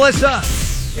Melissa,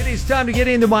 it is time to get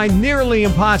into my nearly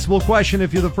impossible question.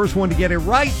 If you're the first one to get it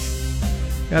right,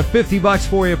 got $50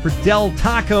 for you for Del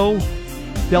Taco.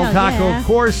 Del Taco, of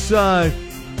course,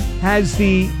 has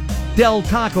the Del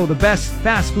Taco, the best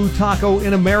fast food taco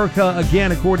in America,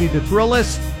 again, according to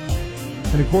Thrillist.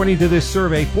 And according to this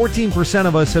survey, 14%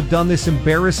 of us have done this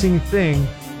embarrassing thing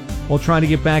while trying to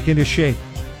get back into shape.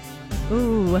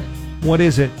 Ooh. What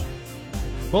is it?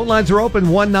 Phone lines are open,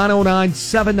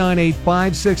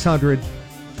 1-909-798-5600.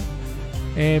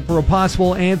 And for a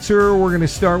possible answer, we're going to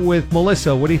start with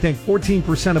Melissa. What do you think?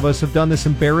 14% of us have done this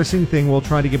embarrassing thing while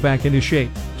trying to get back into shape.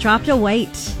 Dropped a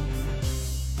weight.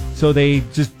 So they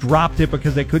just dropped it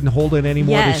because they couldn't hold it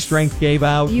anymore. Yes. Their strength gave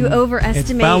out. You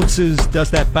overestimate. It bounces,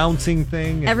 does that bouncing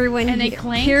thing. Everyone And they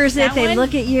clank hears it, that they one?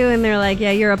 look at you, and they're like,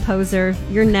 yeah, you're a poser.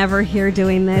 You're never here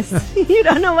doing this. You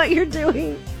don't know what you're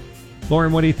doing.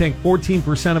 Lauren, what do you think?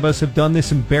 14% of us have done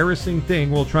this embarrassing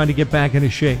thing while trying to get back into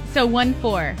shape. So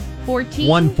 1-4. 14?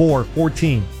 1-4,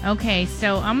 14. Okay,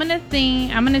 so I'm gonna say,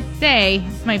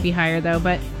 this might be higher though,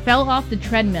 but fell off the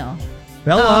treadmill.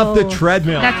 Fell off the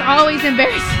treadmill. That's always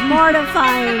embarrassing.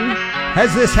 Mortifying.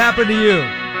 Has this happened to you?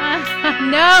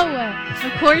 No,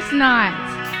 of course not.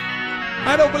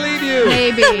 I don't believe you.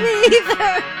 Maybe.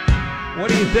 Either. What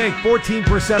do you think?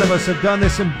 14% of us have done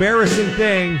this embarrassing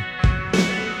thing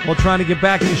while trying to get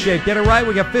back into shape. Get it right.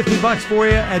 We got $50 for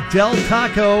you at Del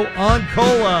Taco on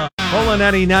Cola. Cola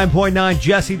 99.9,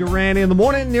 Jesse Duran in the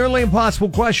morning. Nearly impossible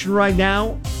question right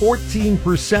now.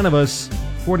 14% of us,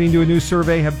 according to a new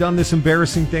survey, have done this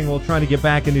embarrassing thing while trying to get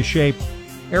back into shape.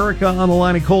 Erica on the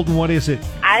line in Colton, what is it?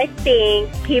 I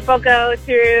think people go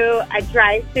through a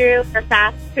drive-through for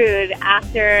fast food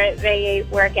after they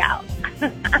work out.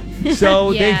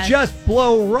 So Yes. they just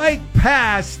blow right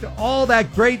past all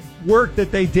that great work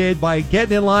that they did by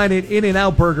getting in line at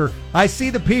In-N-Out Burger. I see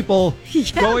the people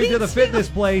going me to the too. fitness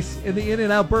place in the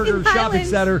In-N-Out Burger In shopping Highlands.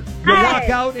 center. You Hey. walk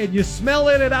out and you smell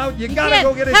In-N-Out. You gotta can't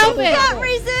go get a help double it. Can't double.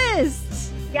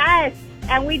 resist. Yes,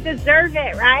 and we deserve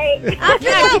it, right? After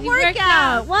Yeah, that you worked workout,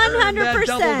 out.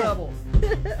 100%. That double.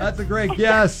 That's a great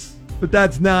guess, but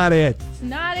that's not it. It's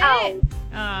not Oh. it.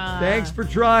 Thanks for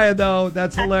trying, though.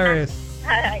 That's hilarious.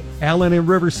 Alan in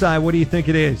Riverside, what do you think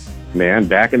it is? Man,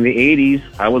 back in the 80s,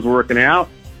 I was working out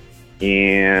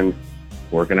and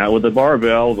working out with the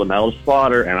barbell, with a metal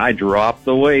spotter, and I dropped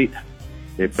the weight.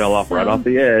 It fell off right off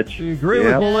the edge. Do you agree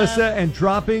Yep. with Melissa and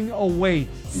dropping a weight?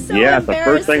 So Yeah, it's the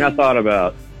first thing I embarrassing. thought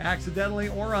about. Accidentally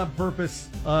or on purpose.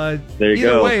 There you either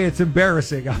go. way, it's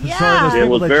embarrassing. I'm Yeah. sorry. those It people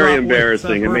was that very drop weights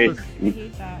on embarrassing. It made, purpose. I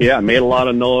hate that. yeah, it made a lot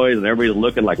of noise, and everybody's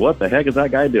looking like, what the heck is that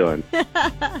guy doing?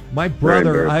 My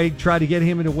brother, embarrassing. I tried to get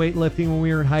him into weightlifting when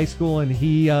we were in high school, and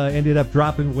he ended up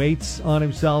dropping weights on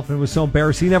himself, and it was so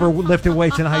embarrassing. He never lifted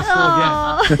weights in high school again.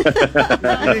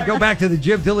 He didn't go back to the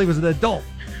gym till he was an adult.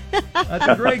 That's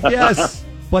a great guess,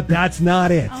 but that's not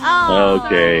it. Oh,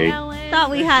 Okay. Ellen. thought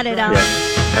we had it out.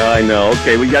 I know.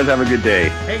 Okay, well, you guys have a good day.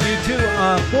 Hey, you too.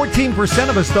 14%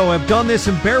 of us, though, have done this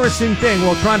embarrassing thing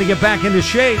while trying to get back into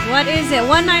shape. What is it?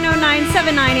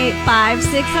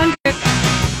 1-909-798-5600.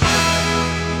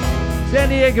 San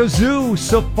Diego Zoo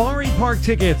Safari Park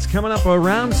tickets coming up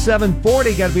around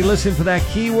 7:40. Got to be listening for that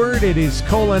keyword. It is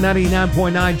Cola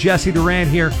 99.9. Jesse Duran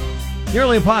here.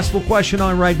 Nearly impossible question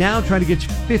on right now. Trying to get you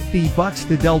 $50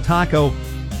 to Del Taco.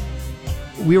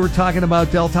 We were talking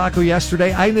about Del Taco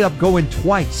yesterday. I ended up going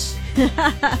twice.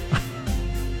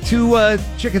 Two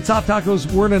chicken soft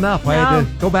tacos weren't enough. I had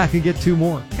to go back and get two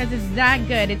more. Because it's that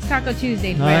good. It's Taco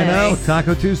Tuesday. I know. Friday.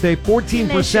 Taco Tuesday.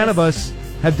 14% of us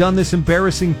have done this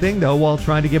embarrassing thing, though, while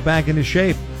trying to get back into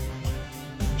shape.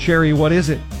 Sherry, what is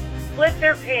it? Split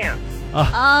their pants.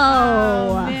 Oh,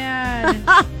 Oh, man.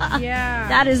 Yeah.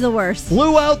 that is the worst.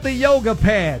 Blew out the yoga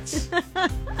pants.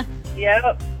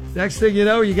 Yep. Next thing you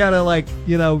know, you got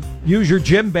to, use your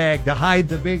gym bag to hide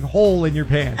the big hole in your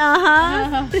pants.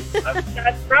 Uh-huh.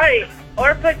 That's right.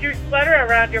 Or put your sweater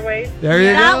around your waist. There you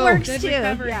That go. works. Good too.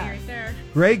 recovery Yeah. right there.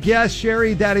 Great guess,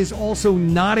 Sherry. That is also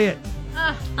not it.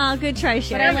 Oh, good try, But I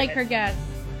Sharon. like her guess.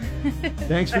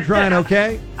 Thanks for trying,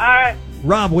 okay? All right.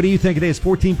 Rob, what do you think it is?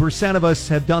 14% of us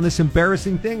have done this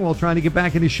embarrassing thing while trying to get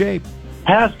back into shape.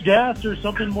 Half gas or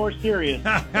something more serious.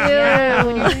 Yeah,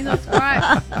 when you're doing those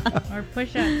squats or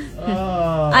push-ups.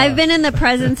 I've been in the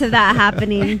presence of that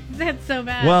happening. That's so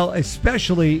bad. Well,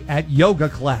 especially at yoga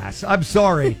class. I'm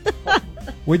sorry.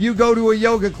 When you go to a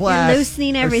yoga class,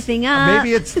 loosening everything up.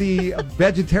 Maybe it's the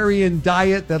vegetarian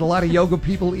diet that a lot of yoga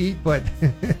people eat, but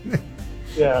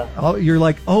Yeah. you're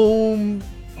like, oh,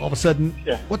 all of a sudden,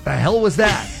 Yeah. what the hell was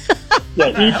that? Yeah,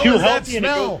 eat hell too is that healthy and it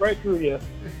smell? goes right through you.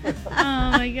 Oh,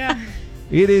 my God.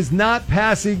 It is not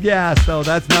passing gas, though.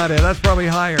 That's not it. That's probably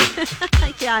higher.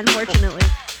 Yeah, unfortunately.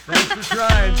 Thanks for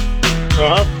trying.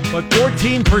 Uh-huh. But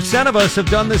 14% of us have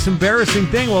done this embarrassing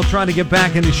thing while trying to get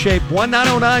back into shape.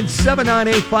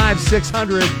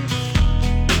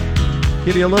 1-909-7985-600.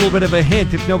 Give you a little bit of a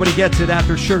hint if nobody gets it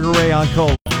after Sugar Ray on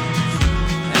Cold.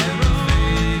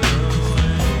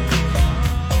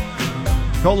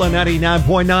 Cola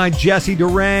 99.9, Jesse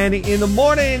Duran in the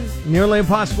morning. Nearly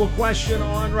impossible question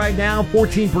on right now.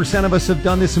 14% of us have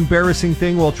done this embarrassing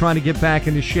thing while trying to get back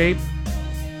into shape.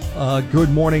 Good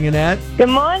morning, Annette. Good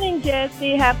morning,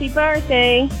 Jesse. Happy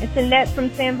birthday. It's Annette from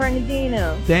San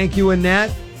Bernardino. Thank you,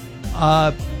 Annette.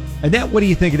 Annette, what do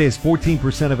you think it is?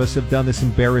 14% of us have done this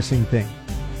embarrassing thing.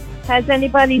 Has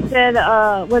anybody said,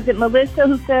 was it Melissa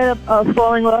who said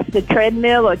falling off the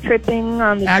treadmill or tripping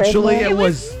on the Actually, treadmill? it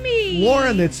was me.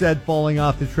 Lauren that said falling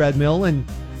off the treadmill, and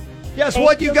guess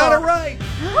what? You got it right.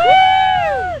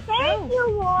 Woo! Thank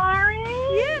you, Lauren.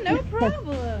 Yeah, no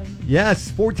problem. Yes,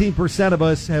 14% of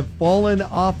us have fallen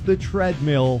off the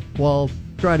treadmill while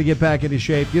trying to get back into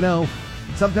shape. You know,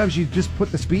 sometimes you just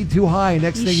put the speed too high.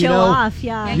 Next thing you show know, off,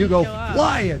 yeah. you go show off.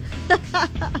 flying.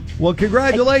 Well,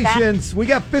 congratulations. We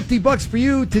got $50 for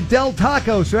you to Del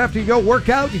Taco. So after you go work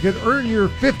out, you can earn your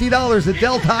 $50 at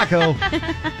Del Taco.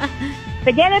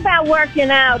 Forget about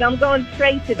working out. I'm going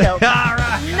straight to Del All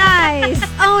right. Nice.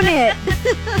 Own it.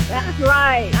 That's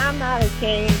right. I'm not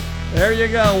ashamed. There you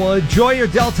go. Well, enjoy your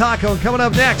Del Taco. And coming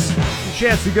up next, a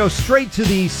chance to go straight to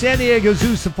the San Diego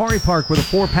Zoo Safari Park with a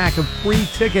 4-pack of free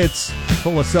tickets.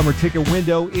 Full of summer ticket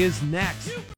window is next.